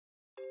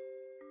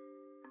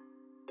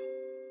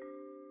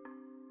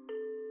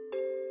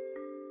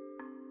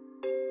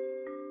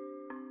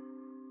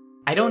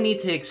I don't need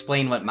to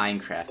explain what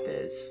Minecraft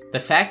is. The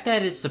fact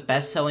that it's the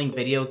best-selling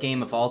video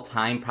game of all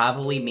time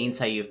probably means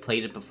that you've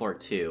played it before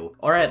too,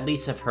 or at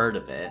least have heard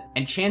of it.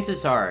 And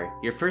chances are,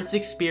 your first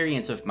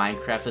experience with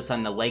Minecraft was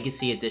on the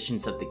Legacy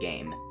editions of the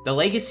game. The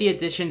Legacy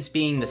editions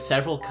being the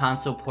several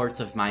console ports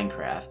of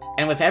Minecraft.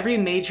 And with every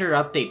major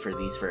update for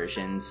these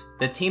versions,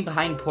 the team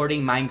behind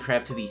porting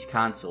Minecraft to these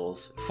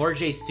consoles,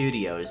 4J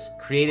Studios,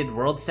 created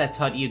worlds that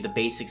taught you the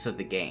basics of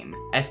the game.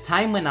 As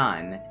time went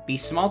on,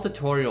 these small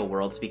tutorial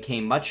worlds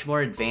became much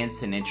more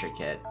advanced and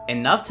intricate,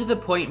 enough to the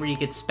point where you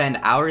could spend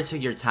hours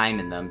of your time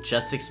in them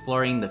just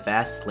exploring the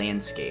vast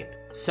landscape.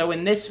 So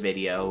in this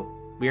video,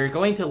 we are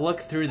going to look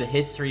through the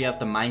history of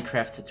the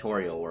Minecraft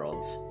tutorial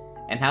worlds,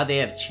 and how they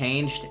have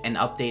changed and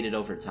updated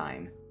over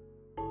time.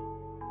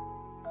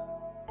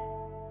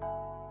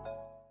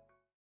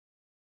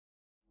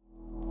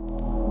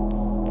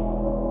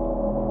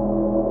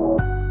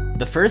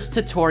 The first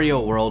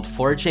tutorial world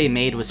 4J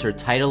made was her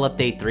Title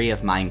Update 3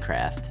 of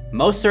Minecraft.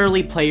 Most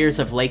early players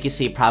of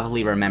Legacy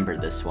probably remember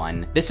this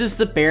one. This is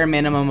the bare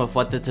minimum of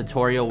what the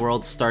tutorial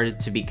world started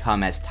to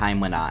become as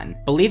time went on.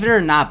 Believe it or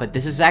not, but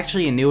this is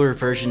actually a newer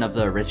version of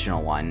the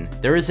original one.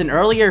 There was an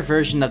earlier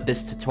version of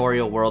this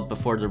tutorial world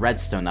before the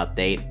Redstone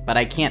update, but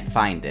I can't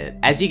find it.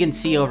 As you can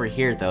see over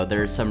here though,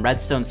 there's some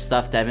redstone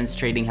stuff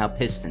demonstrating how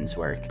pistons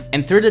work.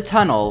 And through the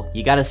tunnel,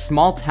 you got a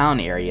small town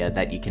area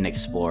that you can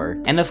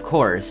explore. And of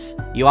course,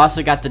 you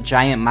also got the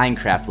giant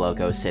Minecraft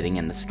logo sitting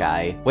in the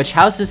sky, which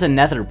houses a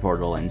nether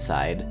portal inside.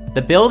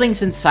 The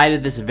buildings inside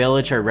of this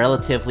village are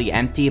relatively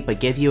empty, but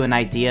give you an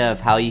idea of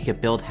how you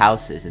could build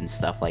houses and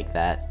stuff like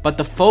that. But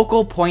the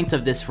focal point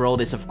of this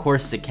world is of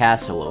course the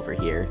castle over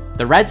here.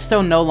 The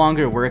redstone no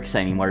longer works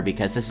anymore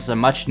because this is a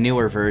much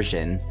newer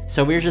version,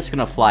 so we're just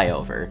gonna fly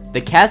over.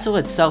 The castle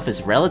itself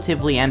is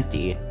relatively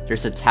empty.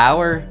 There's a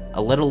tower,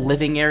 a little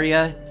living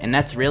area, and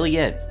that's really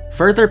it.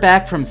 Further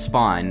back from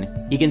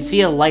spawn, you can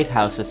see a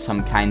lighthouse of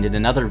some kind in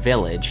another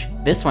village,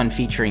 this one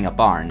featuring a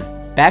barn.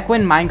 Back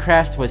when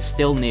Minecraft was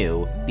still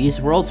new,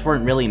 these worlds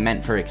weren't really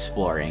meant for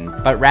exploring,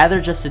 but rather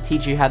just to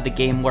teach you how the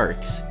game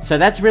works. So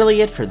that's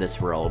really it for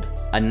this world.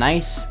 A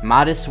nice,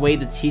 modest way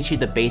to teach you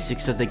the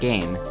basics of the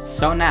game.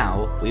 So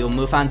now, we will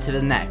move on to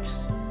the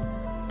next.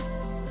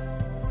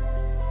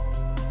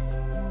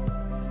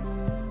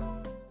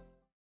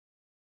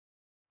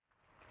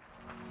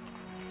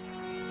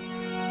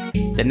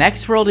 The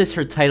next world is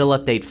her Title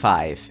Update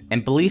 5,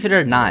 and believe it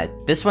or not,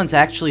 this one's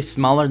actually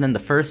smaller than the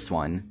first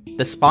one.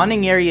 The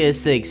spawning area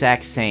is the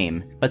exact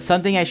same, but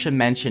something I should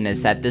mention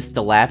is that this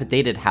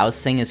dilapidated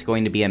house thing is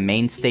going to be a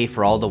mainstay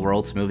for all the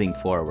worlds moving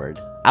forward.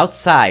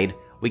 Outside,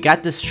 we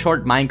got this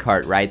short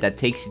minecart ride that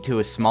takes you to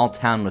a small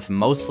town with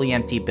mostly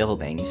empty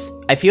buildings.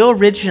 I feel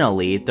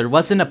originally, there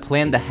wasn't a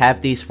plan to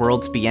have these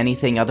worlds be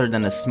anything other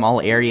than a small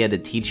area to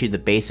teach you the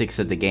basics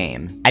of the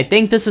game. I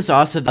think this is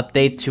also the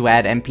update to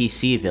add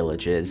NPC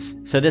villages,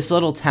 so this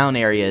little town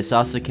area is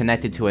also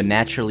connected to a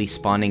naturally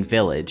spawning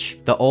village.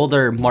 The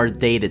older, more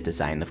dated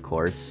design, of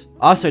course.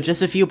 Also,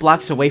 just a few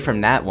blocks away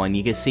from that one,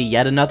 you can see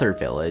yet another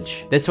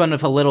village. This one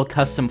with a little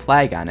custom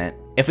flag on it.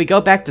 If we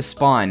go back to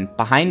spawn,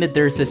 behind it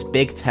there's this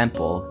big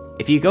temple.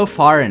 If you go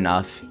far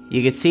enough,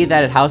 you can see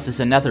that it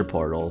houses a nether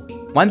portal.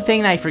 One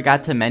thing I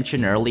forgot to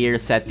mention earlier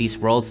is that these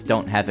worlds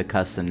don't have a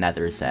custom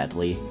nether,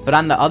 sadly. But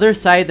on the other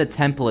side of the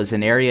temple is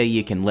an area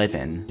you can live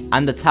in.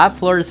 On the top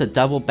floor is a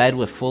double bed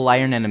with full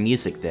iron and a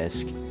music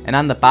disc. And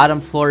on the bottom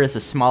floor is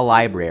a small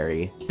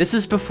library. This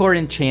is before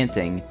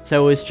enchanting,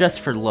 so it was just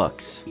for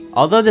looks.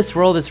 Although this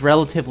world is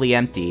relatively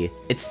empty,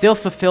 it still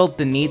fulfilled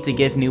the need to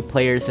give new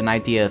players an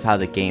idea of how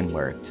the game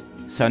worked.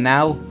 So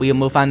now, we'll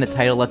move on to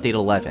Title Update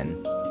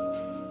 11.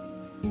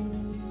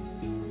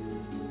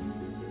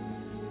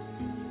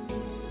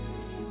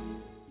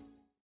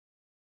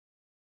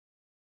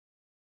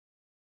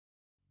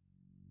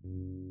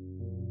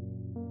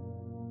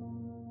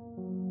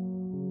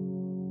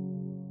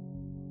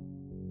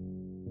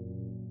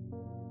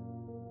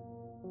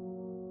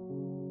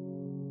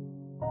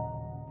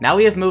 Now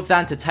we have moved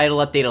on to Title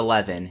Update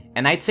 11,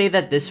 and I'd say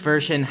that this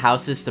version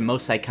houses the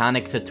most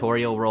iconic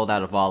tutorial world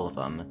out of all of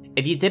them.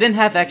 If you didn't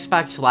have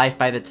Xbox Live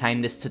by the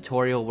time this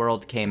tutorial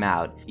world came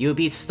out, you would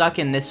be stuck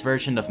in this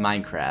version of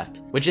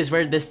Minecraft, which is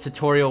where this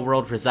tutorial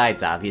world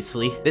resides,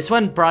 obviously. This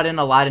one brought in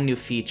a lot of new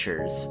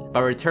features,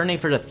 but returning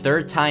for the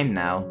third time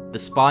now, the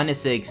spawn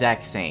is the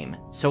exact same,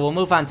 so we'll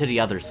move on to the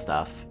other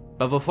stuff.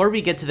 But before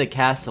we get to the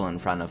castle in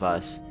front of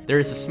us, there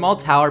is a small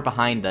tower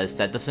behind us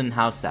that doesn't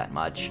house that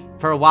much.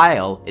 For a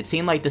while, it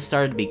seemed like this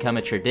started to become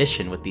a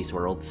tradition with these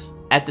worlds.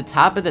 At the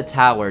top of the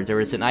tower, there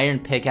is an iron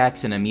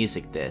pickaxe and a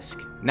music disc.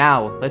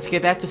 Now, let's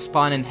get back to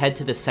spawn and head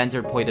to the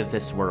center point of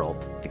this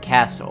world, the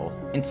castle.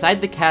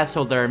 Inside the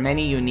castle, there are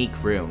many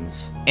unique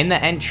rooms. In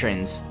the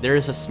entrance, there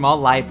is a small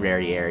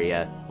library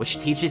area, which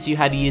teaches you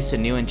how to use the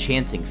new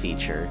enchanting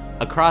feature.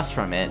 Across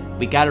from it,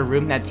 we got a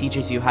room that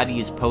teaches you how to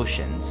use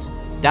potions.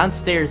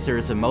 Downstairs, there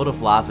is a moat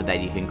of lava that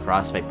you can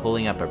cross by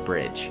pulling up a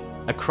bridge.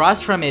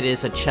 Across from it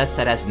is a chest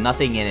that has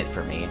nothing in it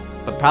for me,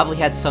 but probably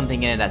had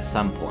something in it at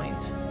some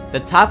point. The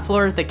top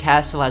floor of the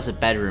castle has a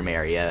bedroom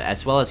area,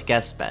 as well as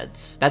guest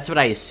beds. That's what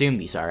I assume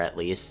these are, at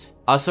least.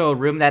 Also a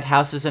room that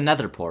houses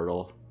another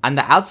portal. On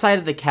the outside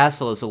of the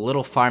castle is a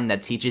little farm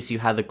that teaches you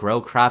how to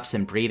grow crops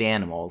and breed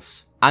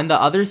animals. On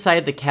the other side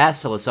of the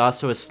castle is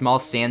also a small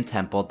sand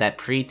temple that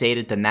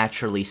predated the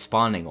naturally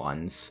spawning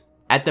ones.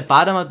 At the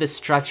bottom of this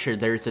structure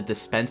there is a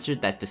dispenser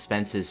that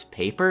dispenses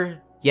paper?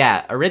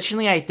 Yeah,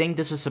 originally I think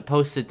this was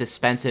supposed to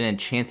dispense an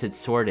enchanted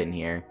sword in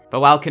here,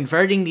 but while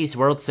converting these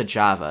worlds to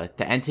Java,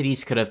 the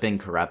entities could have been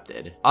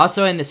corrupted.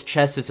 Also in this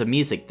chest is a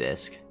music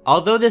disc.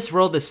 Although this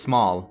world is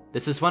small,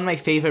 this is one of my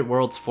favorite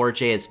worlds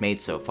 4J has made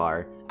so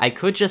far. I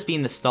could just be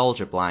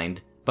nostalgia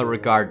blind, but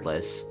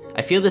regardless,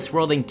 I feel this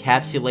world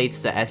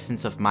encapsulates the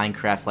essence of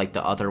Minecraft like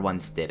the other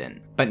ones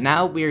didn't. But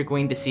now we are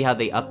going to see how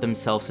they up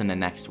themselves in the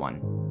next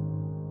one.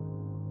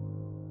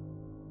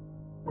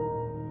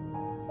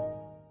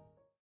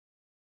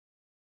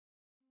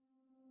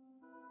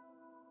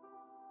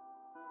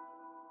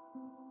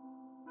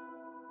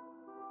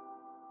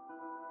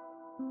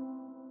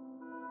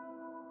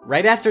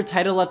 Right after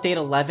Title Update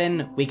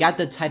 11, we got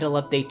the Title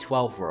Update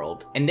 12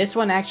 world, and this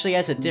one actually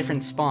has a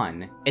different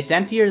spawn. It's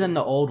emptier than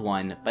the old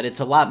one, but it's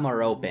a lot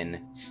more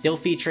open, still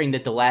featuring the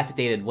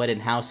dilapidated wooden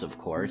house of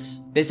course.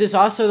 This is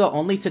also the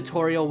only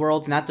tutorial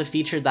world not to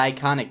feature the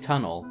iconic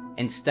tunnel,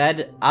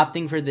 instead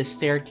opting for this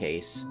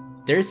staircase.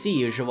 There's the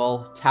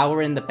usual,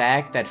 tower in the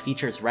back that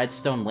features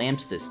redstone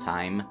lamps this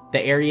time,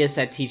 the areas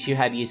that teach you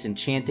how to use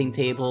enchanting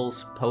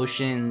tables,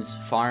 potions,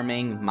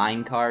 farming,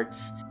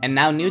 minecarts, and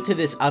now new to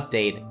this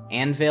update,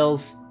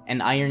 anvils,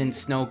 and iron and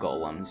snow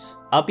golems.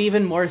 Up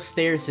even more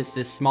stairs is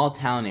this small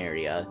town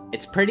area.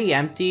 It's pretty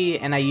empty,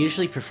 and I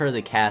usually prefer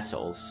the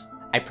castles.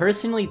 I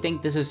personally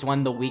think this is one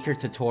of the weaker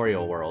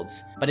tutorial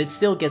worlds, but it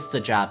still gets the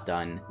job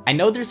done. I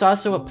know there's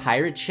also a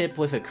pirate ship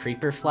with a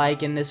creeper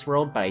flag in this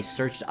world, but I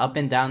searched up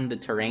and down the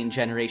terrain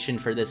generation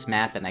for this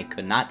map and I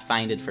could not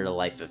find it for the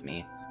life of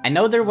me. I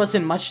know there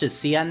wasn't much to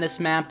see on this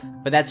map,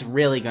 but that's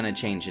really gonna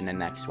change in the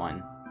next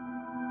one.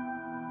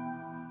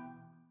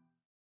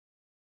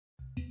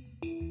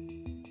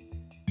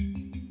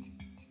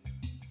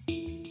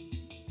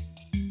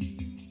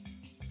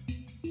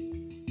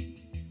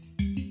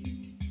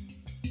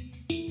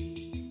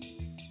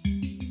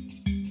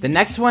 The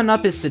next one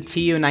up is the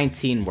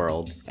TU19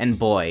 world, and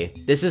boy,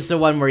 this is the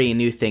one where you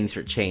knew things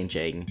were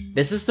changing.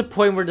 This is the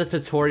point where the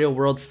tutorial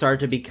worlds start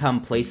to become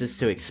places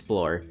to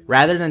explore,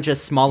 rather than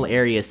just small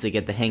areas to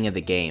get the hang of the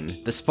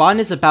game. The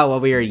spawn is about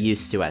what we are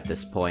used to at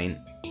this point,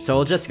 so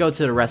we'll just go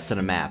to the rest of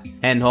the map.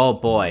 And oh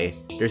boy,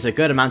 there's a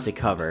good amount to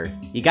cover.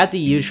 You got the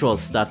usual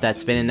stuff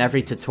that's been in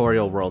every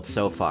tutorial world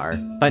so far,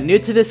 but new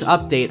to this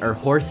update are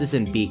horses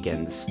and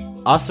beacons,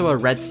 also a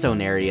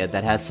redstone area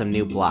that has some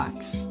new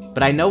blocks.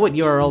 But I know what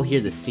you are all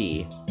here to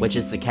see, which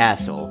is the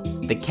castle.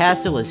 The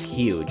castle is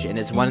huge, and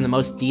is one of the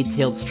most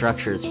detailed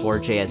structures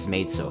 4J has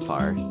made so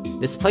far.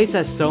 This place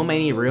has so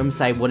many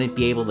rooms I wouldn't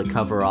be able to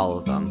cover all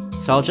of them,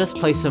 so I'll just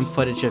play some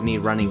footage of me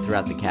running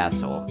throughout the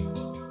castle.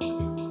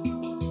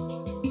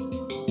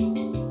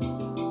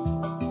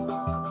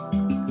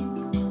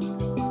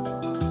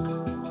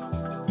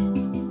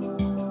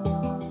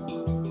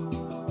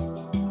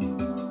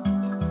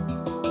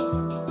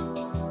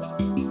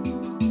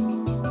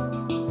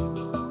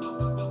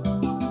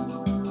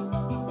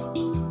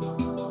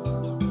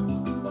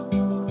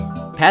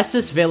 Past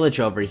this village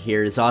over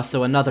here is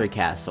also another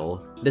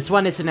castle. This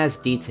one isn't as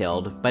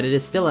detailed, but it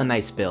is still a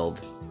nice build.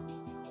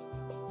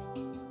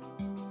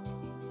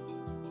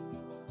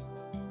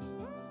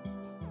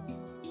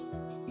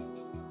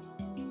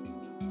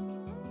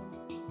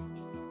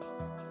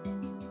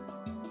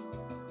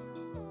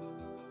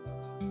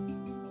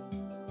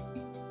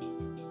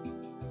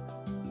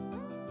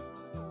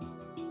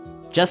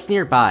 Just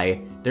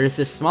nearby, there is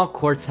this small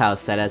quartz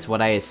house that has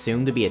what I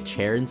assume to be a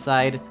chair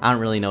inside. I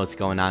don't really know what's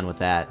going on with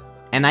that.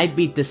 And I'd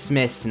be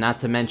dismissed not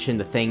to mention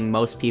the thing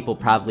most people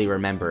probably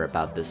remember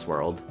about this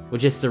world,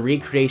 which is the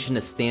recreation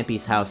of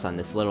Stampy's house on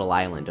this little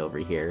island over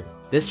here.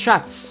 This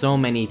shocked so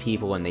many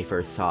people when they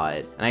first saw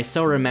it, and I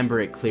still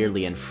remember it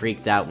clearly and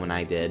freaked out when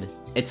I did.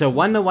 It's a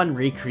one-to-one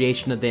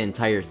recreation of the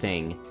entire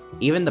thing,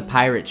 even the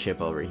pirate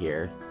ship over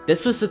here.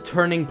 This was a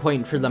turning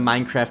point for the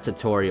Minecraft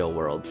tutorial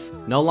worlds.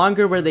 No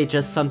longer were they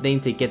just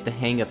something to get the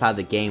hang of how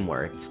the game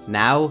worked.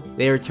 Now,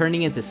 they are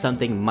turning into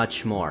something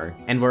much more,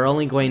 and we're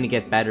only going to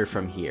get better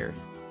from here.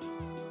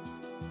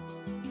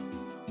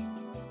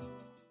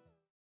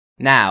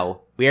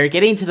 Now, we are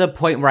getting to the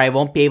point where I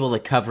won't be able to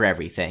cover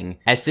everything,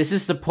 as this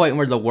is the point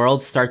where the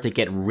worlds start to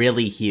get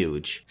really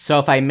huge. So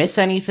if I miss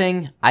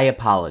anything, I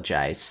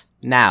apologize.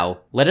 Now,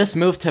 let us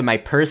move to my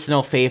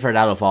personal favorite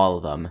out of all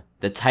of them,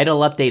 the Title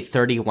Update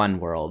 31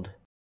 world.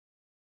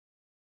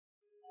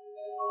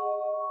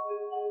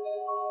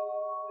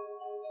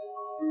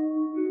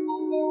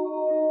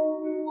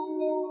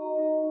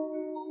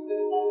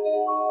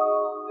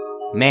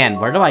 Man,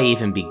 where do I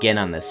even begin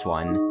on this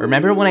one?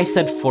 Remember when I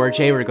said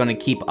 4J were gonna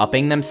keep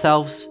upping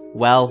themselves?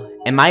 Well,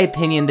 in my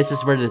opinion, this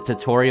is where the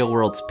tutorial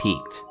worlds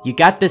peaked. You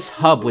got this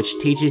hub which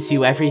teaches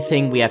you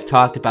everything we have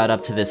talked about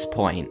up to this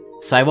point.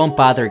 so I won't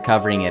bother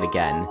covering it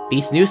again.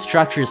 These new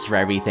structures for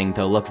everything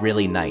though look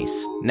really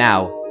nice.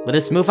 Now, let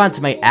us move on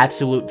to my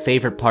absolute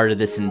favorite part of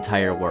this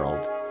entire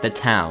world. The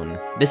town.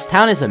 This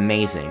town is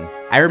amazing.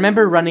 I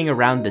remember running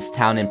around this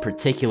town in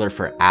particular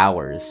for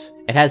hours.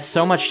 It has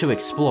so much to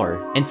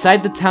explore.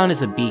 Inside the town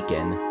is a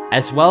beacon,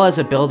 as well as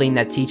a building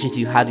that teaches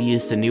you how to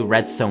use the new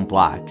redstone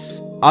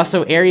blocks.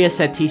 Also areas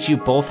that teach you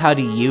both how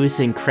to use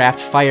and craft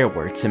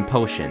fireworks and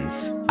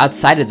potions.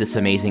 Outside of this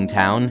amazing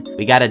town,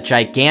 we got a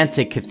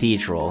gigantic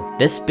cathedral.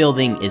 This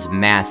building is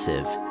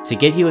massive. To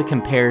give you a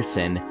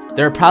comparison,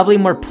 there are probably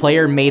more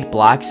player-made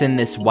blocks in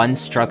this one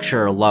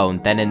structure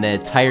alone than in the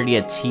entirety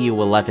of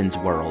TU11's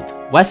world.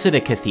 West of the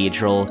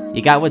cathedral,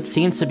 you got what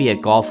seems to be a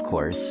golf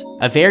course.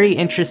 A very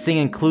interesting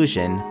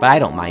inclusion, but I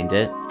don't mind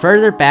it.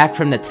 Further back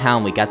from the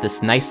town, we got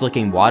this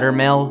nice-looking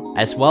watermill,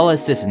 as well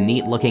as this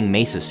neat-looking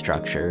mesa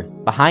structure.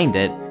 Behind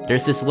it,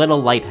 there's this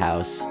little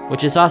lighthouse,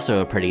 which is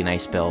also a pretty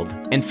nice build.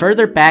 And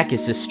further back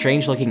is this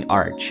strange-looking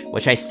arch,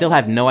 which I still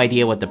have no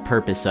idea what the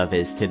purpose of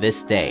is to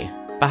this day.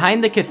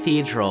 Behind the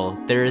cathedral,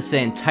 there is the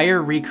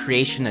entire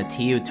recreation of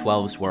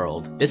TU12's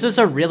world. This is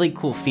a really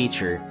cool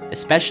feature,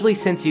 especially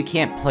since you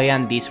can't play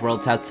on these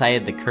worlds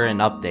outside of the current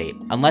update,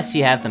 unless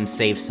you have them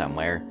saved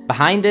somewhere.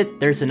 Behind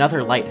it, there's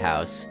another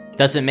lighthouse.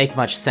 Doesn't make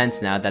much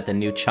sense now that the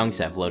new chunks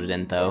have loaded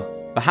in though.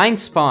 Behind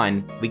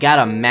spawn, we got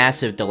a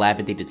massive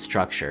dilapidated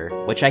structure,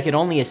 which I can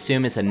only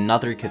assume is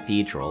another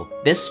cathedral.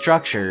 This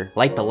structure,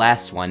 like the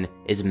last one,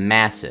 is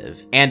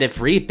massive, and if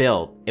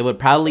rebuilt, it would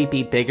probably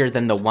be bigger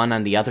than the one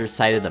on the other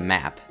side of the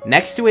map.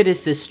 Next to it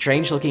is this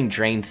strange looking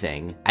drain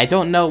thing. I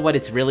don't know what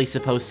it's really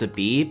supposed to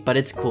be, but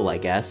it's cool I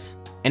guess.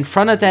 In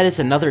front of that is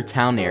another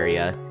town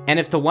area, and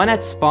if the one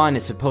at spawn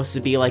is supposed to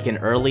be like an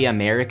early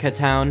America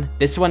town,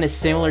 this one is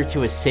similar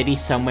to a city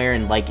somewhere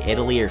in like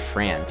Italy or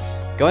France.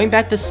 Going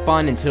back to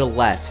spawn and to the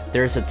left,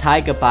 there is a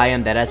taiga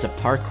biome that has a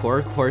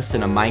parkour course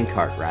and a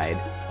minecart ride.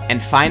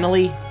 And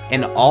finally,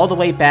 and all the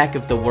way back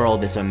of the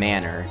world is a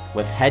manor,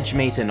 with hedge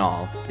maze and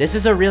all. This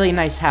is a really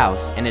nice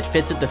house, and it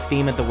fits with the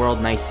theme of the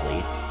world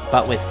nicely.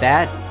 But with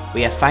that,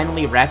 we have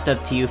finally wrapped up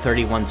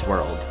TU31's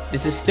world.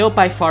 This is still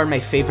by far my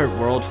favorite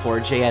world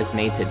 4J has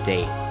made to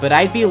date, but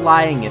I'd be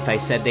lying if I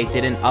said they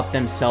didn't up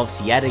themselves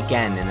yet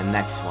again in the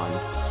next one,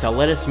 so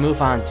let us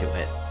move on to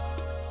it.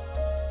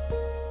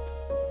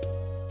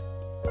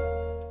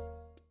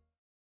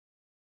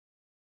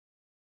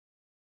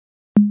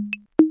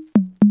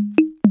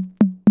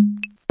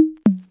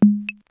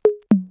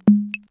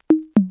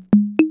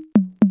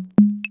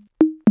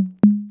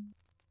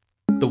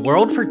 The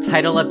world for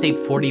Title Update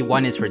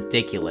 41 is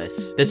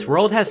ridiculous. This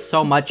world has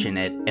so much in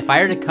it, if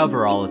I were to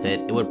cover all of it,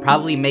 it would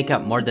probably make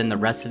up more than the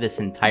rest of this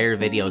entire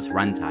video's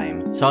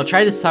runtime. So I'll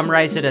try to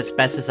summarize it as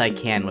best as I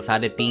can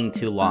without it being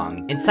too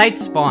long. Inside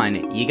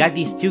spawn, you got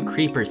these two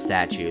creeper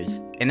statues,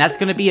 and that's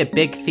going to be a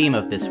big theme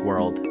of this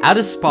world. Out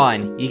of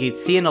spawn, you can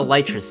see an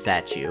elytra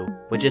statue,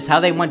 which is how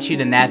they want you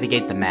to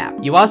navigate the map.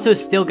 You also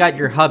still got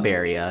your hub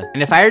area,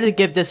 and if I were to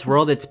give this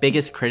world its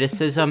biggest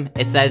criticism,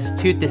 it's that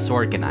it's too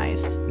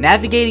disorganized.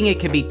 Navigating it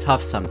can be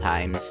tough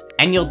sometimes,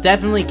 and you'll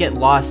definitely get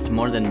lost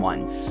more than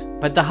once.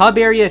 But the hub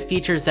area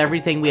features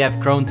everything we have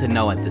grown to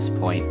know at this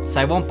point,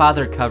 so I won't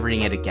bother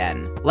covering it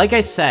again. Like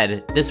I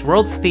said, this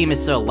world's theme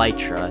is the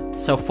elytra,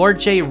 so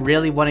 4J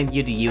really wanted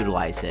you to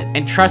utilize it.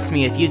 And trust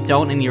me, if you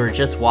don't and you were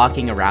just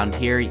walking around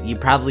here, you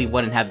probably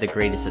wouldn't have the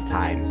greatest of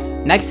times.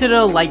 Next to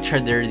the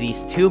elytra, there are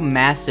these two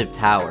massive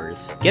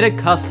towers. Get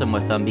accustomed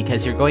with them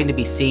because you're going to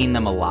be seeing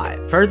them a lot.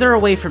 Further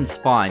away from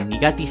spawn, you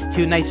got these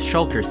two nice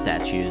shulker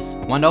statues,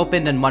 one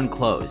opened and one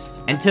closed.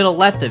 And to the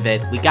left of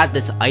it, we got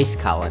this ice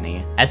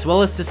colony, as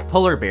well as this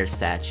polar bear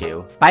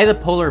statue. By the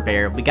polar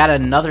bear, we got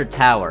another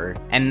tower,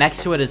 and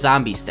next to it a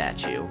zombie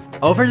statue.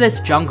 Over this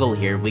jungle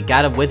here, we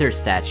got a wither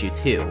statue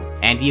too,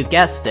 and you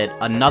guessed it,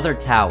 another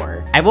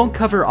tower. I won't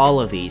cover all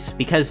of these,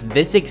 because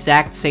this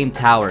exact same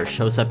tower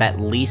shows up at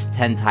least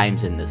 10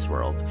 times in this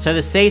world. So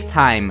to save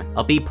time,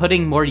 I'll be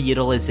putting more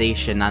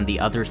utilization on the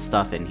other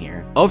stuff in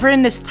here. Over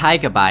in this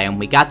taiga biome,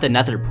 we got the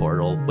nether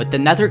portal, with the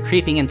nether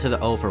creeping into the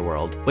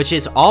overworld, which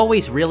is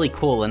always really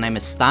cool, and I'm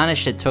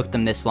astonished it took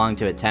them this long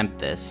to attempt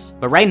this.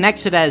 But right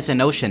next to that is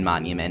an ocean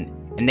monument,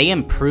 and they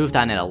improved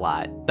on it a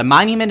lot. The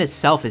monument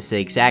itself is the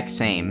exact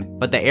same,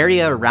 but the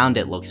area around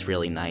it looks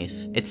really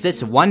nice. It's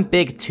this one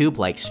big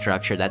tube-like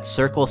structure that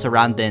circles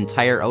around the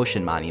entire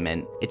ocean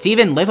monument. It's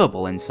even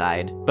livable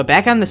inside. But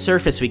back on the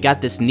surface, we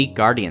got this neat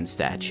guardian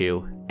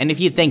statue. And if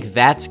you think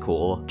that's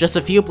cool, just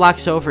a few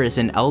blocks over is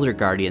an Elder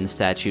Guardian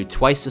statue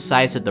twice the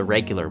size of the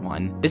regular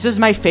one. This is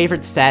my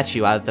favorite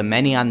statue out of the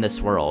many on this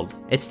world.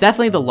 It's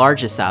definitely the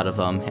largest out of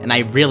them, and I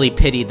really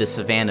pity the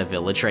Savannah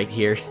village right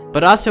here.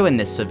 But also in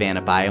this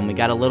savanna biome, we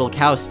got a little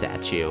cow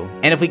statue.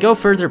 And if we go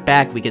further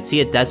back, we could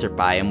see a desert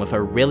biome with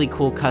a really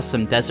cool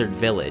custom desert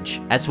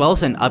village, as well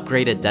as an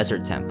upgraded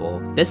desert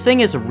temple. This thing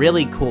is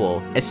really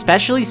cool,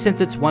 especially since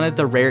it's one of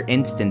the rare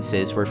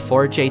instances where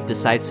 4J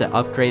decides to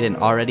upgrade an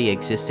already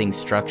existing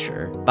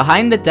structure.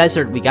 Behind the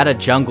desert, we got a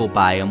jungle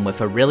biome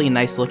with a really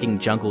nice looking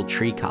jungle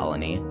tree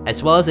colony,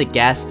 as well as a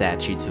gas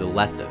statue to the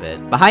left of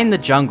it. Behind the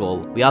jungle,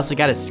 we also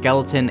got a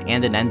skeleton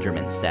and an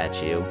enderman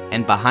statue.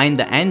 And behind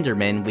the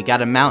enderman, we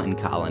got a mountain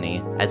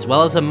colony, as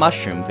well as a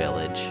mushroom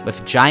village,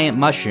 with giant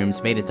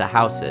mushrooms made into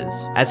houses,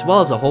 as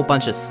well as a whole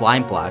bunch of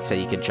slime blocks that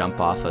you could jump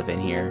off of in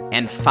here.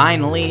 And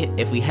finally,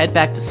 if we head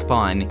back to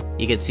spawn,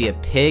 you can see a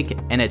pig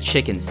and a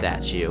chicken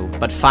statue.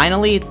 But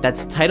finally,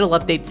 that's Title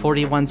Update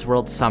 41's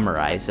world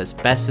summarized as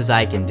best as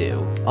I can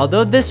do.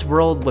 Although this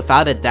world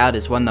without a doubt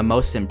is one of the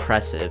most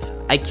impressive,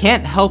 I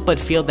can't help but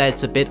feel that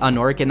it's a bit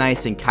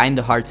unorganized and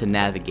kinda hard to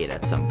navigate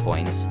at some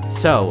points.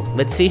 So,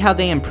 let's see how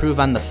they improve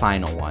on the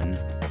final one.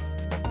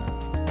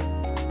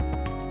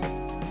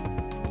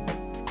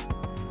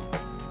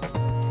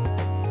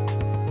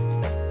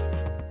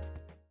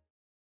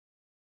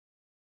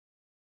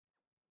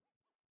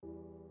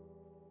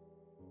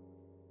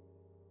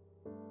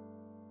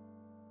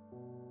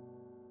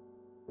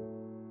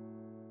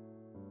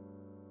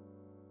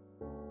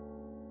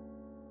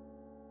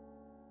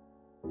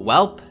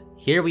 Welp,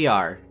 here we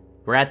are.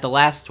 We're at the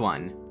last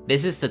one.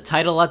 This is the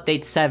Title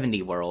Update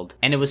 70 world,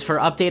 and it was for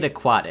Update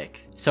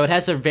Aquatic, so it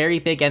has a very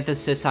big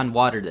emphasis on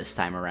water this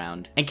time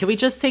around. And can we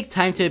just take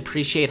time to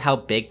appreciate how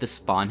big the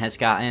spawn has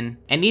gotten?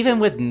 And even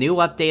with new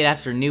update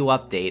after new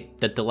update,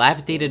 the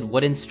dilapidated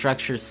wooden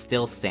structure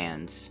still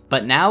stands.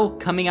 But now,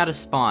 coming out of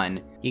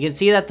spawn, you can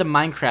see that the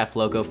Minecraft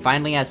logo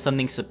finally has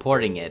something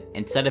supporting it,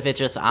 instead of it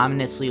just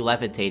ominously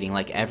levitating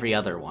like every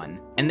other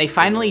one. And they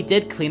finally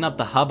did clean up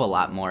the hub a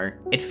lot more.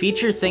 It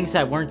features things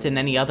that weren't in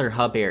any other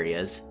hub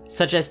areas,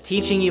 such as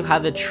teaching you how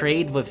to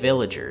trade with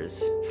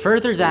villagers.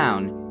 Further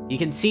down, you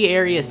can see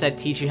areas that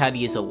teach you how to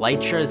use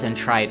elytras and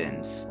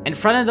tridents. In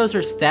front of those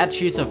are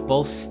statues of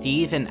both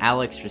Steve and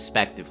Alex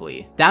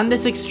respectively. Down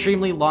this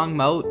extremely long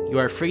moat, you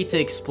are free to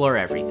explore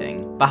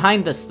everything.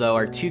 Behind us though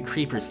are two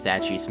creeper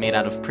statues made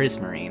out of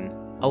prismarine.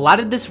 A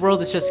lot of this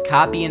world is just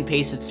copy and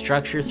pasted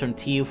structures from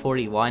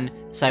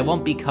TU41, so I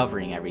won't be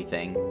covering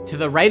everything. To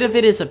the right of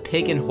it is a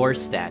pig and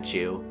horse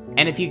statue,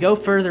 and if you go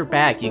further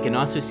back you can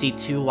also see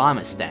two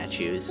llama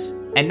statues.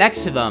 And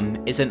next to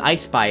them is an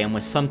ice biome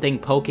with something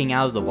poking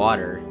out of the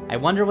water. I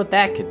wonder what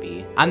that could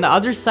be. On the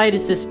other side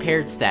is this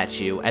parrot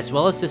statue, as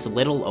well as this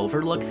little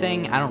overlook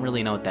thing. I don't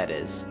really know what that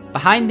is.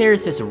 Behind there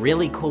is this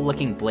really cool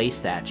looking blaze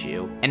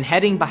statue, and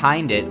heading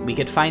behind it, we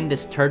could find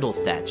this turtle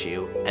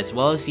statue, as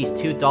well as these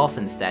two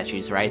dolphin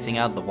statues rising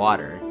out of the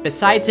water.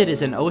 Besides it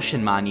is an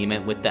ocean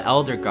monument with the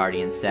Elder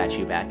Guardian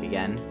statue back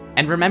again.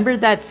 And remember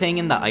that thing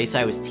in the ice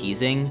I was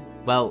teasing?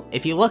 Well,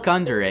 if you look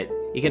under it,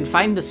 you can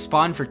find the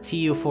spawn for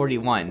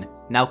TU41,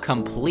 now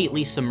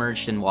completely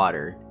submerged in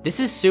water. This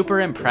is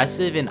super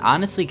impressive and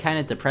honestly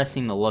kinda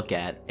depressing to look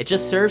at. It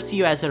just serves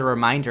you as a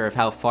reminder of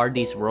how far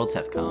these worlds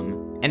have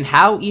come, and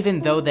how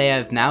even though they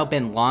have now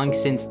been long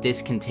since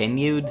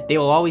discontinued, they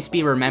will always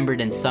be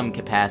remembered in some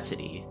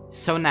capacity.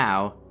 So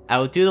now, I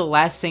will do the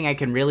last thing I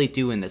can really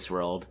do in this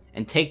world,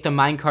 and take the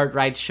minecart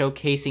ride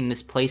showcasing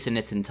this place in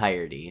its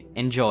entirety.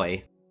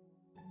 Enjoy.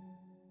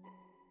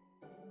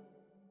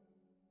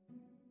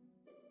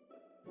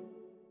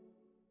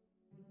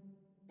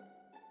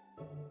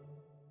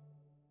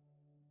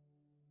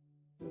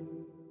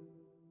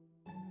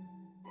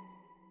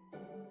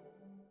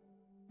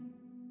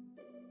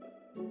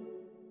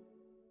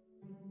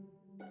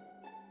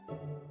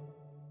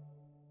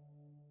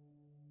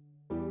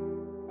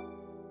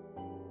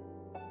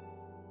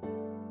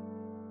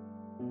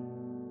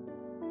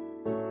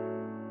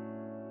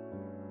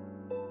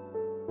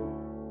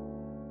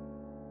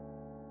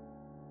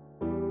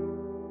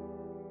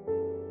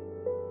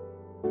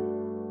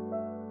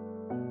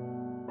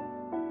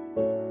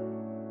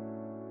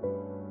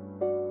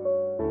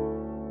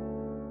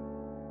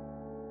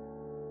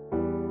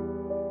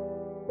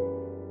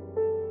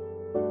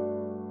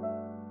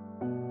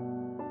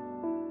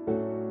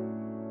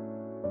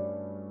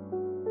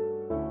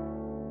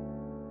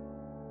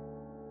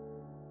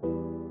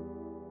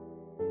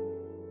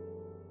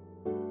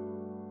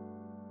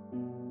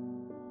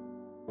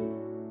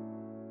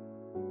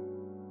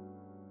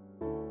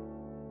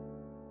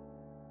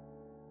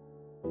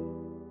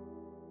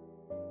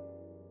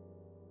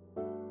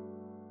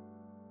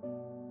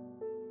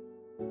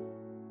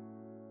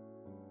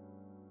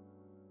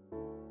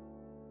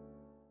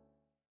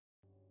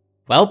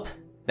 Welp,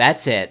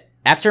 that's it.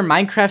 After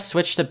Minecraft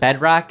switched to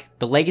Bedrock,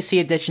 the legacy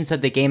editions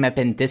of the game have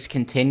been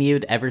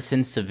discontinued ever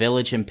since the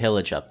Village and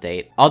Pillage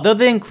update. Although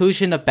the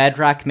inclusion of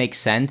Bedrock makes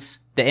sense,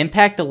 The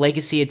impact the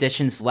Legacy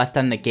Editions left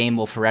on the game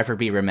will forever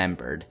be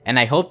remembered, and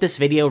I hope this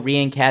video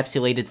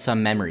re-encapsulated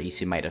some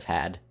memories you might have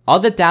had. All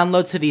the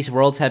downloads to these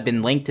worlds have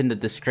been linked in the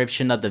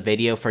description of the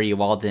video for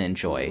you all to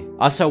enjoy.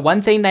 Also,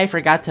 one thing that I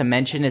forgot to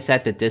mention is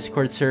that the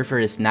Discord server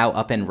is now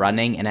up and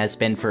running and has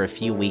been for a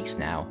few weeks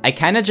now. I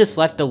kinda just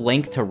left the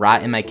link to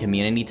Rot in my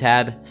community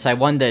tab, so I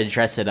wanted to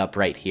address it up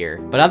right here.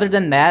 But other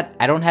than that,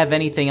 I don't have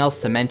anything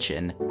else to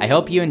mention. I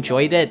hope you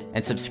enjoyed it,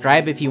 and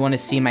subscribe if you want to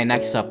see my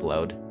next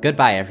upload.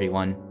 Goodbye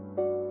everyone.